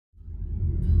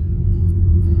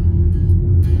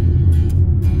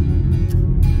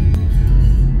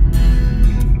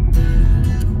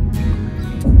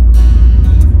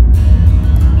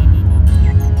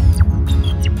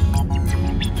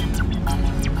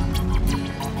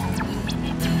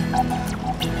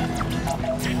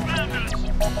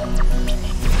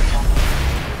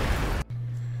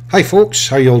Hi folks,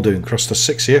 how you all doing?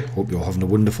 Crossdust6 here. Hope you're all having a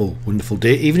wonderful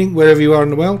day, evening, wherever you are in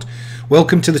the world.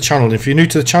 Welcome to the channel. If you're new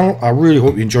to the channel, I really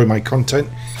hope you enjoy my content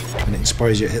and it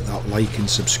inspires you to hit that like and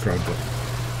subscribe button.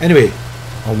 Anyway,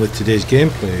 on with today's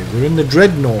gameplay. We're in the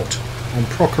Dreadnought on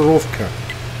Prokhorovka.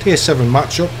 Tier 7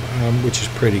 matchup, which is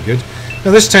pretty good.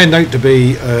 Now this turned out to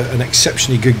be an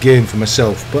exceptionally good game for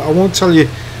myself, but I won't tell you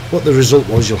what the result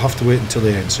was. You'll have to wait until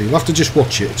the end, so you'll have to just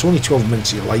watch it. It's only 12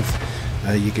 minutes of your life.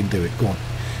 You can do it. Go on.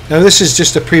 Now this is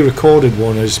just a pre-recorded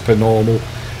one as per normal.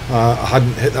 I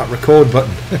hadn't hit that record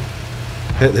button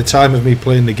at the time of me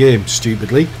playing the game,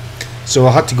 stupidly. So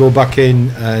I had to go back in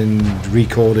and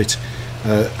record it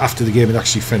after the game had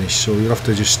actually finished. So you'll have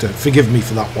to just forgive me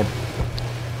for that one.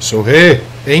 So hey,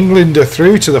 England are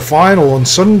through to the final on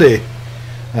Sunday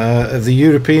of the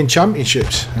European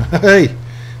Championships. Hey,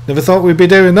 never thought we'd be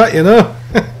doing that, you know.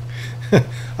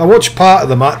 I watched part of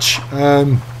the match.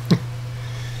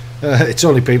 It's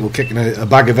only people kicking a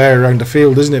bag of air around the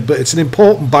field, isn't it? But it's an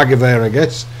important bag of air, I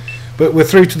guess. But we're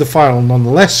through to the final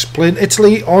nonetheless, playing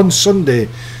Italy on Sunday.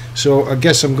 So I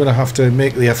guess I'm going to have to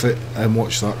make the effort and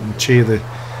watch that and cheer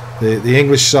the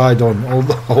English side on,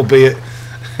 albeit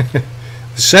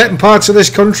certain parts of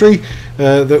this country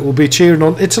that will be cheering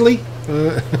on Italy.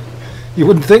 You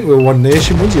wouldn't think we were one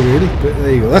nation, would you, really? But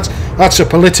there you go. That's a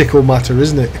political matter,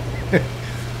 isn't it?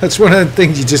 That's one of the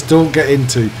things you just don't get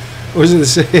into. What was it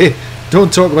they say?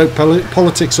 Don't talk about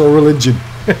politics or religion.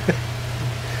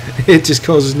 It just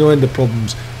causes no end of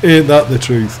problems. Ain't that the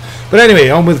truth? But anyway,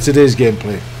 on with today's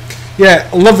gameplay. Yeah,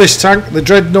 I love this tank, the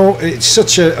Dreadnought. It's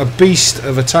such a beast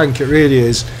of a tank, it really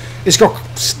is. It's got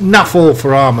naff all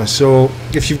for armour, so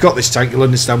if you've got this tank, you'll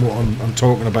understand what I'm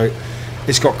talking about.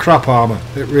 It's got crap armour,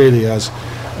 it really has.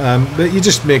 But you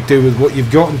just make do with what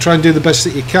you've got and try and do the best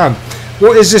that you can.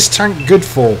 What is this tank good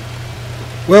for?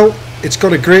 Well, it's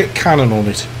got a great cannon on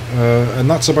it, and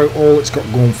that's about all it's got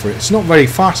going for it. It's not very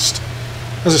fast.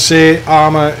 As I say,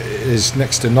 armour is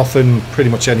next to nothing.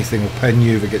 Pretty much anything will pen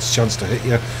you if it gets a chance to hit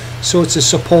you. So it's a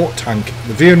support tank.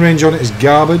 The veering range on it is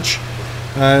garbage,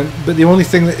 but the only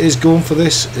thing that is going for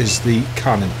this is the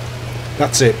cannon.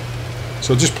 That's it.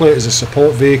 So just play it as a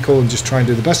support vehicle and just try and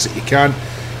do the best that you can.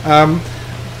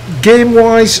 Game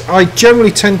wise, I generally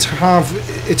tend to have,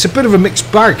 it's a bit of a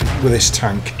mixed bag with this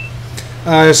tank.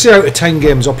 Say out of 10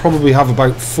 games I'll probably have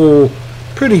about 4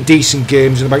 pretty decent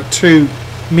games and about 2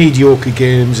 mediocre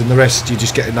games, and the rest you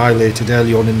just get annihilated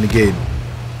early on in the game.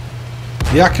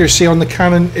 The accuracy on the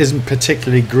cannon isn't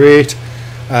particularly great.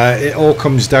 It all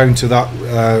comes down to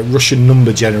that Russian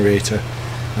number generator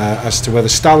as to whether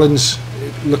Stalin's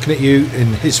looking at you in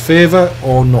his favour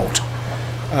or not.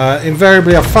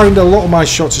 Invariably I've found a lot of my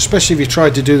shots, especially if you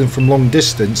try to do them from long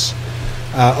distance,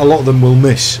 a lot of them will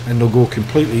miss and they'll go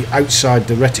completely outside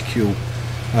the reticule,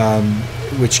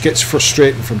 which gets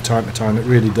frustrating from time to time. It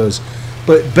really does,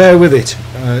 but bear with it,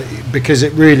 because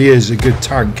it really is a good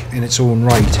tank in its own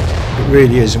right. It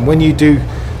really is, and when you do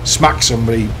smack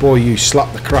somebody, boy, you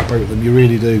slap the crap out of them, you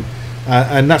really do.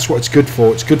 And that's what it's good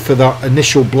for. It's good for that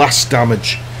initial blast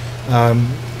damage.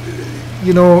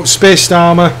 You know, spaced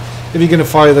armour, if you're going to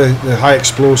fire the high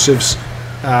explosives,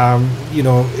 you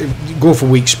know, go for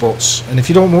weak spots, and if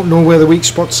you don't know where the weak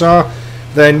spots are,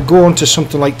 then go on to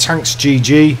something like Tanks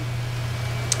GG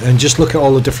and just look at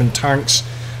all the different tanks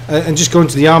and just go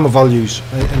into the armor values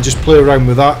and just play around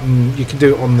with that, and you can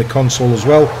do it on the console as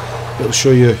well. It'll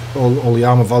show you all the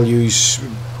armor values,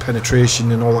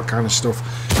 penetration and all that kind of stuff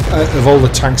of all the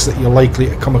tanks that you're likely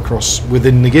to come across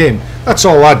within the game. That's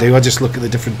all I do. I just look at the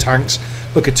different tanks,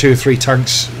 look at 2 or 3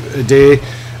 tanks a day,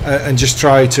 and just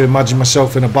try to imagine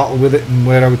myself in a battle with it and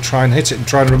where I would try and hit it and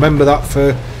try and remember that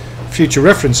for future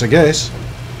reference, I guess.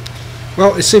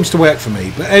 Well, it seems to work for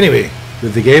me. But anyway,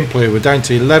 with the gameplay, we're down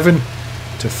to 11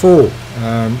 to 4,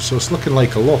 so it's looking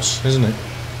like a loss, isn't it?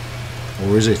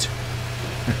 Or is it?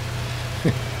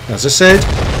 As I said,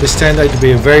 this turned out to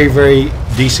be a very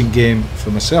decent game for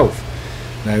myself.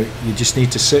 Now you just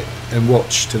need to sit and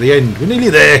watch to the end. We're nearly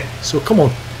there, so come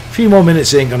on, a few more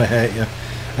minutes ain't gonna hurt you.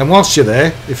 And whilst you're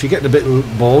there, if you're getting a bit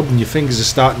bored and your fingers are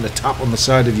starting to tap on the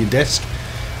side of your desk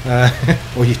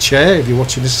or your chair, if you're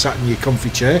watching this sat in your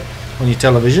comfy chair on your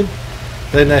television,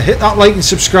 then hit that like and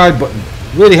subscribe button.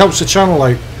 It really helps the channel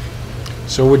out.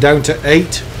 So we're down to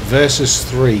 8 versus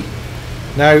 3.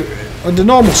 Now, under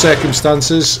normal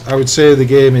circumstances, I would say the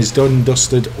game is done,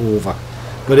 dusted, over.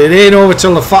 But it ain't over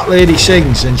till the fat lady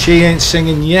sings, and she ain't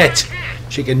singing yet.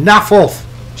 She can naff off.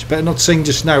 She better not sing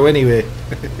just now anyway.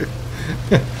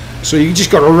 So you just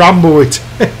got to Rambo it.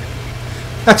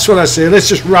 That's what I say. Let's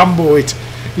just Rambo it.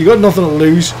 You got nothing to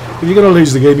lose. If you're going to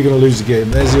lose the game, you're going to lose the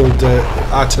game. There's the old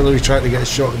artillery trying to get a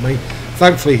shot at me.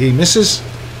 Thankfully he misses,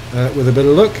 with a bit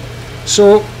of luck.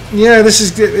 So yeah, this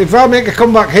is, if I make a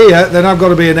comeback here, then I've got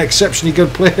to be an exceptionally good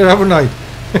player, haven't I?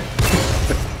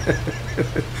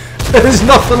 There's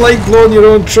nothing like blowing your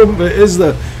own trumpet, is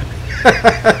there?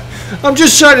 I'm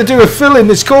just trying to do a fill-in.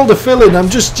 It's called a fill-in. I'm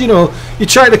just, you know, you're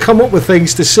trying to come up with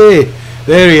things to say.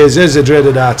 There he is. There's a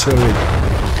dreaded artillery.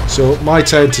 So my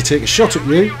turn to take a shot at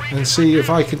you and see if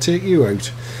I can take you out.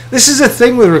 This is a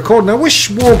thing with recording. I wish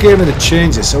Wargaming had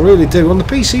changed this. I really do. On the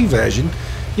PC version,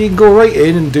 you can go right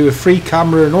in and do a free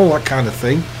camera and all that kind of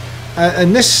thing.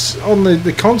 And this on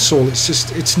the console,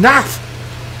 it's naff.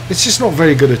 It's just not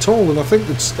very good at all. And I think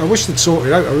I wish they'd sort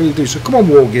it out. I really do. So come on,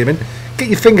 Wargaming, get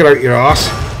your finger out your arse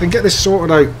and get this sorted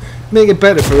out. Make it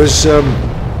better for us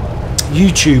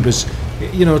YouTubers,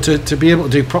 you know, to be able to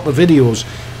do proper videos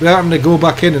without having to go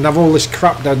back in and have all this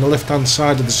crap down the left hand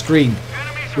side of the screen,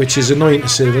 which is annoying to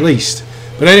say the least.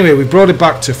 But anyway, we brought it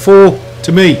back to 4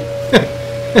 to me.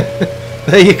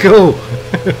 There you go.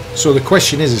 So the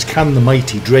question is can the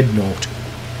mighty Dreadnought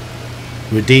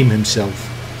redeem himself?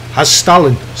 Has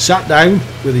Stalin sat down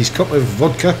with his cup of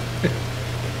vodka?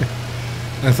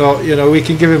 I thought, you know, we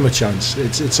can give him a chance.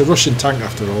 It's a Russian tank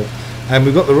after all, and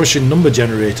we've got the Russian number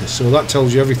generator, so that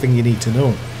tells you everything you need to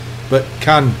know. But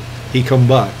can he come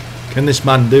back? Can this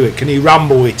man do it? Can he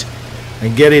Rambo it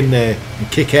and get in there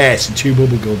and kick ass and chew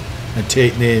bubblegum and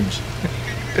take names?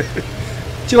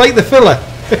 Do you like the filler?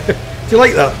 Do you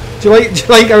like that? Do you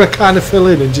like how I kind of fill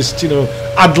in and just, you know,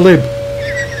 ad lib?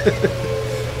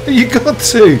 You got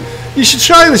to. You should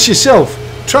try this yourself.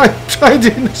 Try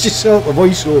doing this yourself, a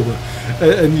voiceover,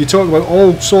 and you talk about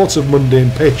all sorts of mundane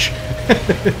pitch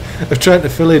of trying to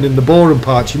fill in the boring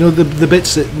parts. You know, the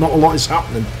bits that not a lot is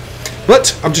happening.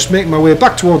 But I'm just making my way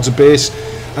back towards the base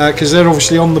because they're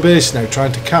obviously on the base now,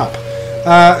 trying to cap.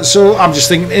 So I'm just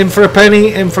thinking, in for a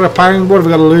penny, in for a pound. What have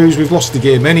we got to lose? We've lost the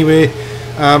game anyway.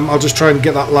 I'll just try and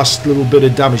get that last little bit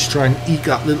of damage. Try and eke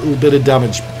that little bit of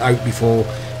damage out before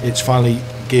it's finally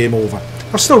game over.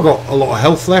 I've still got a lot of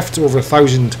health left, over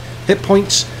 1,000 hit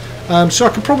points, so I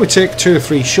could probably take 2 or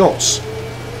 3 shots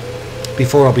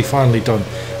before I'll be finally done.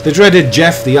 The dreaded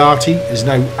Jeff the Arty is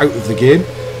now out of the game,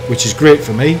 which is great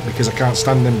for me because I can't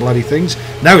stand them bloody things.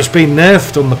 Now it's been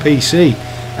nerfed on the PC,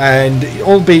 and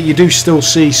albeit you do still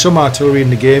see some artillery in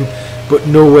the game, but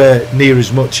nowhere near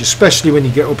as much, especially when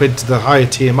you get up into the higher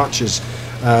tier matches,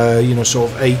 you know, sort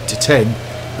of 8 to 10.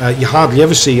 You hardly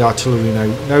ever see artillery now.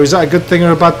 Now, is that a good thing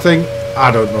or a bad thing? I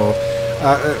don't know.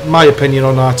 My opinion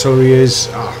on artillery is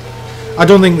I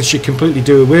don't think they should completely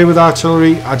do away with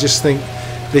artillery. I just think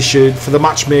they should, for the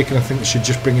matchmaking, I think they should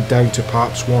just bring it down to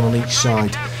perhaps 1 on each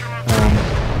side.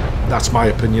 That's my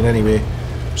opinion anyway.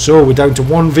 So we're down to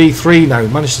 1v3 now.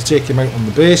 Managed to take him out on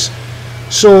the base.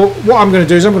 So what I'm going to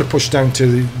do is I'm going to push down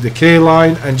to the K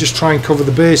line and just try and cover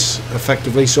the base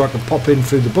effectively so I can pop in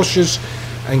through the bushes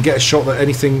and get a shot that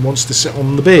anything wants to sit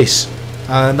on the base.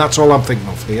 And that's all I'm thinking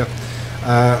of here.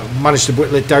 Managed to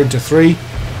whittle it down to 3.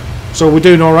 So we're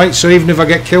doing alright. So even if I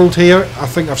get killed here, I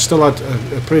think I've still had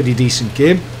a pretty decent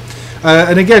game.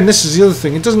 And again, this is the other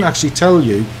thing. It doesn't actually tell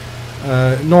you,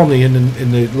 normally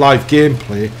in the live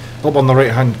gameplay, up on the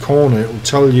right hand corner, it will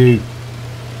tell you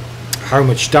how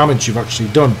much damage you've actually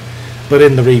done. But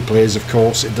in the replays, of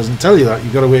course, it doesn't tell you that.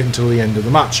 You've got to wait until the end of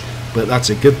the match. But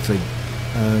that's a good thing,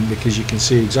 because you can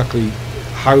see exactly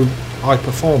how I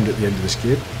performed at the end of this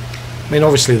game. I mean,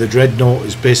 obviously the Dreadnought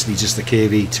is basically just the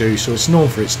KV-2, so it's known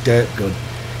for its dirt gun.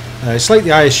 It's like the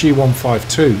ISU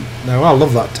 152. Now, I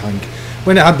love that tank.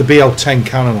 When it had the BL-10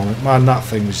 cannon on it, man, that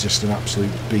thing was just an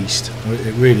absolute beast.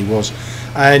 It really was.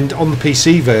 And on the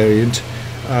PC variant,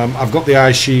 I've got the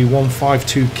ISU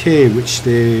 152K, which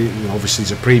obviously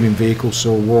is a premium vehicle,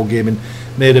 so Wargaming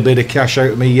made a bit of cash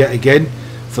out of me yet again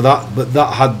for that. But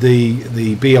that had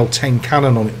the BL-10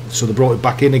 cannon on it, so they brought it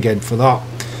back in again for that.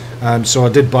 So I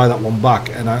did buy that one back,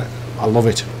 and I love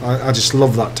it. I just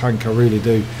love that tank, I really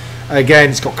do. Again,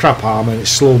 it's got crap armour,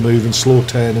 it's slow moving, slow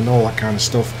turn, and all that kind of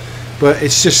stuff. But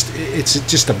it's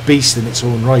just a beast in its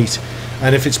own right.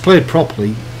 And if it's played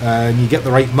properly and you get the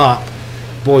right map,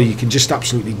 boy, you can just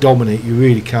absolutely dominate. You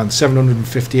really can.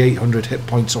 750, 800 hit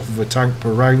points off of a tank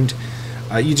per round.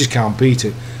 You just can't beat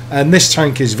it. And this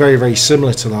tank is very, very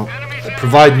similar to that,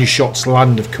 providing your shots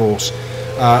land, of course.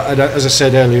 And as I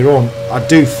said earlier on, I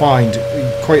do find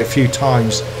quite a few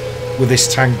times with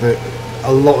this tank that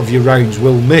a lot of your rounds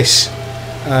will miss.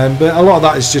 But a lot of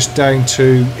that is just down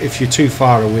to if you're too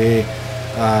far away,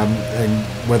 and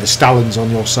whether Stalin's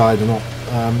on your side or not.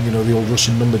 You know, the old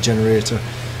Russian number generator.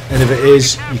 And if it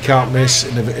is, you can't miss,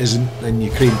 and if it isn't, then you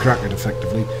cream crack it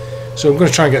effectively. So I'm going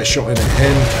to try and get a shot in at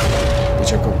him.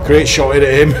 which I've got a great shot at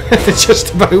him.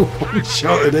 Just about one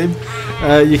shot at him.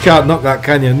 You can't knock that,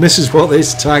 can you? And this is what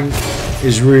this tank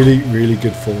is really, really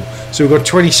good for. So we've got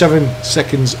 27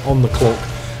 seconds on the clock,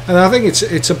 and I think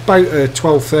it's about a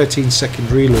 12-13 second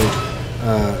reload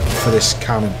for this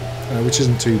cannon, which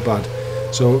isn't too bad.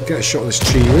 So get a shot of this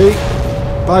Cheery.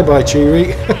 Bye bye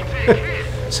Cheery.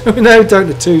 So we're now down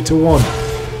to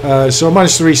 2-1. So I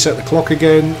managed to reset the clock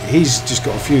again. He's just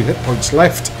got a few hit points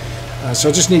left, so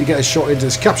I just need to get a shot into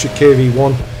this captured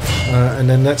KV-1, and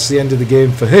then that's the end of the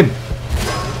game for him.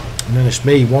 And then it's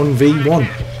me,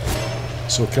 1v1.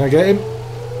 So can I get him?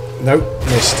 Nope,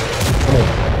 missed. Come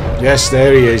on. Yes,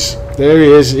 there he is. There he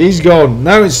is. He's gone.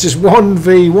 Now it's just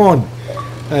 1v1.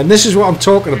 And this is what I'm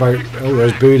talking about. Oh,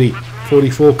 there's Booty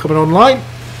 44 coming online.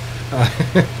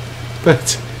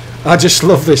 But I just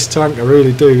love this tank, I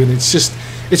really do. And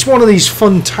it's one of these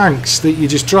fun tanks that you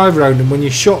just drive around, and when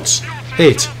your shots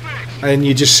hit and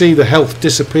you just see the health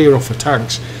disappear off the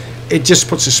tanks, it just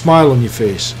puts a smile on your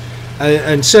face.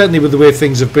 And certainly with the way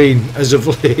things have been as of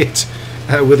late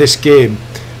with this game,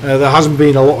 there hasn't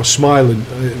been a lot of smiling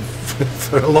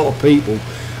for a lot of people.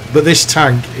 But this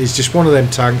tank is just one of them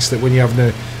tanks that when you're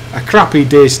having a crappy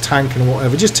day's tank and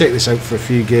whatever, just take this out for a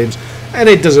few games, and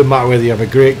it doesn't matter whether you have a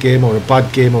great game or a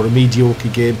bad game or a mediocre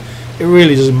game. It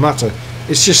really doesn't matter.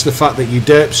 It's just the fact that you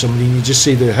derp somebody and you just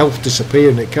see the health disappear,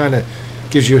 and it kind of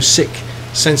gives you a sick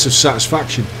sense of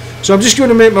satisfaction. So I'm just going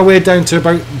to make my way down to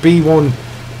about B1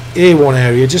 A1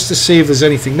 area just to see if there's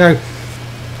anything. Now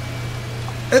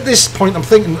at this point I'm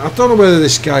thinking, I don't know whether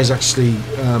this guy's actually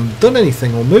done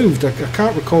anything or moved. I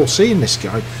can't recall seeing this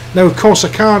guy. Now of course I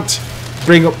can't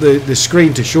bring up the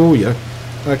screen to show you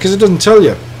because it doesn't tell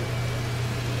you,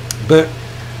 but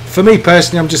for me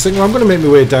personally I'm just thinking, well, I'm going to make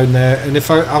my way down there, and if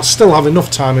I'll still have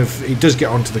enough time if he does get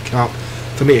onto the cap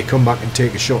for me to come back and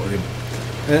take a shot at him,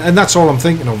 and that's all I'm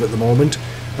thinking of at the moment,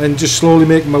 and just slowly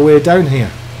making my way down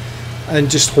here and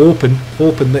just hoping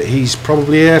that he's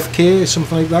probably AFK or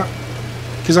something like that,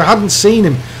 because I hadn't seen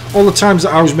him all the times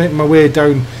that I was making my way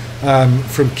down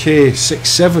from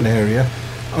K67 area.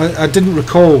 I didn't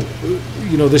recall,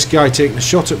 you know, this guy taking a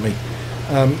shot at me,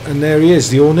 and there he is,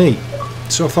 the Oni.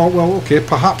 So I thought, well, okay,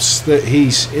 perhaps that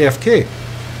he's AFK,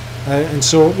 and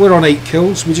so we're on 8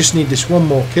 kills. We just need this one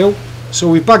more kill. So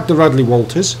we bagged the Radley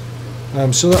Walters,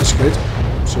 so that's good.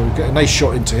 So we get a nice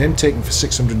shot into him, taken for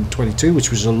 622, which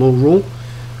was a low roll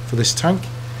for this tank.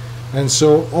 And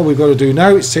so all we've got to do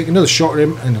now is take another shot at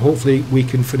him, and hopefully we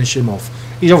can finish him off.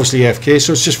 He's obviously AFK,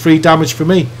 so it's just free damage for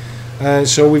me.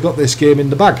 So we've got this game in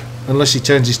the bag, unless he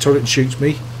turns his turret and shoots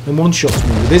me and one-shots me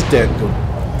with his dirt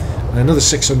gun. Another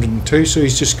 602, so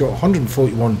he's just got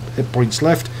 141 hit points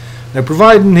left. Now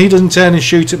providing he doesn't turn and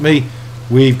shoot at me,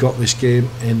 we've got this game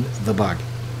in the bag.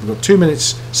 We've got 2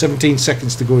 minutes 17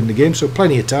 seconds to go in the game, so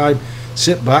plenty of time.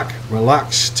 Sit back,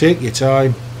 relax, take your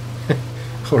time.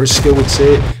 Or as Skill would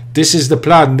say, this is the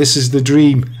plan, this is the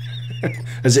dream,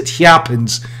 as it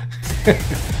happens.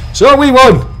 So we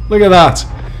won, look at that.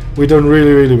 We've done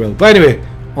really, really well. But anyway,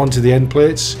 on to the end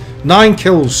plates. 9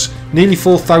 kills, nearly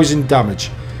 4,000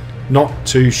 damage. Not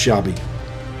too shabby.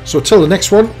 So till the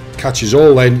next one, catch us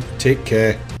all then. Take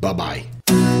care. Bye bye.